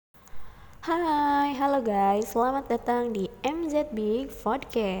Halo guys, selamat datang di Mzbig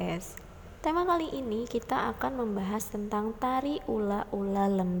Podcast. Tema kali ini kita akan membahas tentang tari ula-ula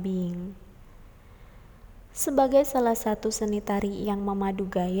lembing. Sebagai salah satu seni tari yang memadu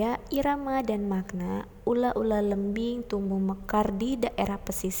gaya, irama, dan makna, ula-ula lembing tumbuh mekar di daerah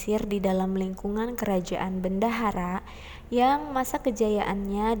pesisir di dalam lingkungan kerajaan bendahara yang masa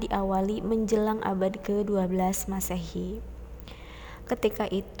kejayaannya diawali menjelang abad ke-12 Masehi. Ketika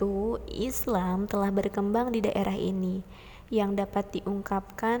itu, Islam telah berkembang di daerah ini, yang dapat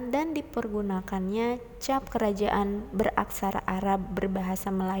diungkapkan dan dipergunakannya cap kerajaan beraksara Arab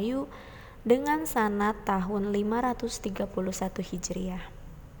berbahasa Melayu dengan sanad tahun 531 Hijriah.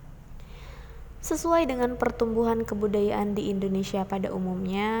 Sesuai dengan pertumbuhan kebudayaan di Indonesia pada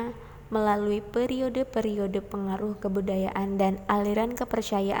umumnya, melalui periode-periode pengaruh kebudayaan dan aliran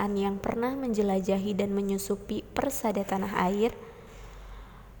kepercayaan yang pernah menjelajahi dan menyusupi persada tanah air,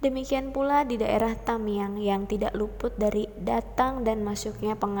 demikian pula di daerah Tamiang yang tidak luput dari datang dan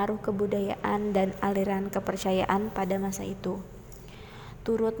masuknya pengaruh kebudayaan dan aliran kepercayaan pada masa itu,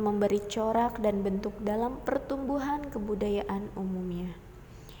 turut memberi corak dan bentuk dalam pertumbuhan kebudayaan umumnya,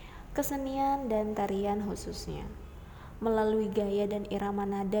 kesenian dan tarian khususnya, melalui gaya dan irama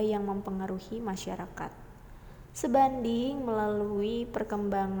nada yang mempengaruhi masyarakat. Sebanding melalui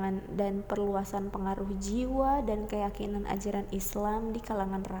perkembangan dan perluasan pengaruh jiwa dan keyakinan ajaran Islam di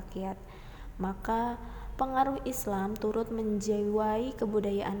kalangan rakyat, maka pengaruh Islam turut menjiwai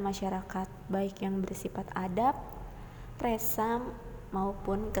kebudayaan masyarakat, baik yang bersifat adab, resam,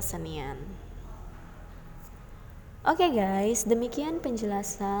 maupun kesenian. Oke guys, demikian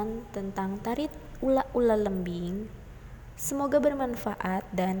penjelasan tentang tari ula-ula lembing. Semoga bermanfaat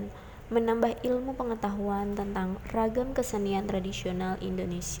dan menambah ilmu pengetahuan tentang ragam kesenian tradisional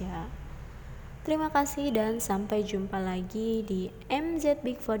Indonesia. Terima kasih dan sampai jumpa lagi di MZ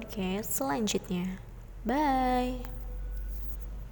Big Podcast selanjutnya. Bye.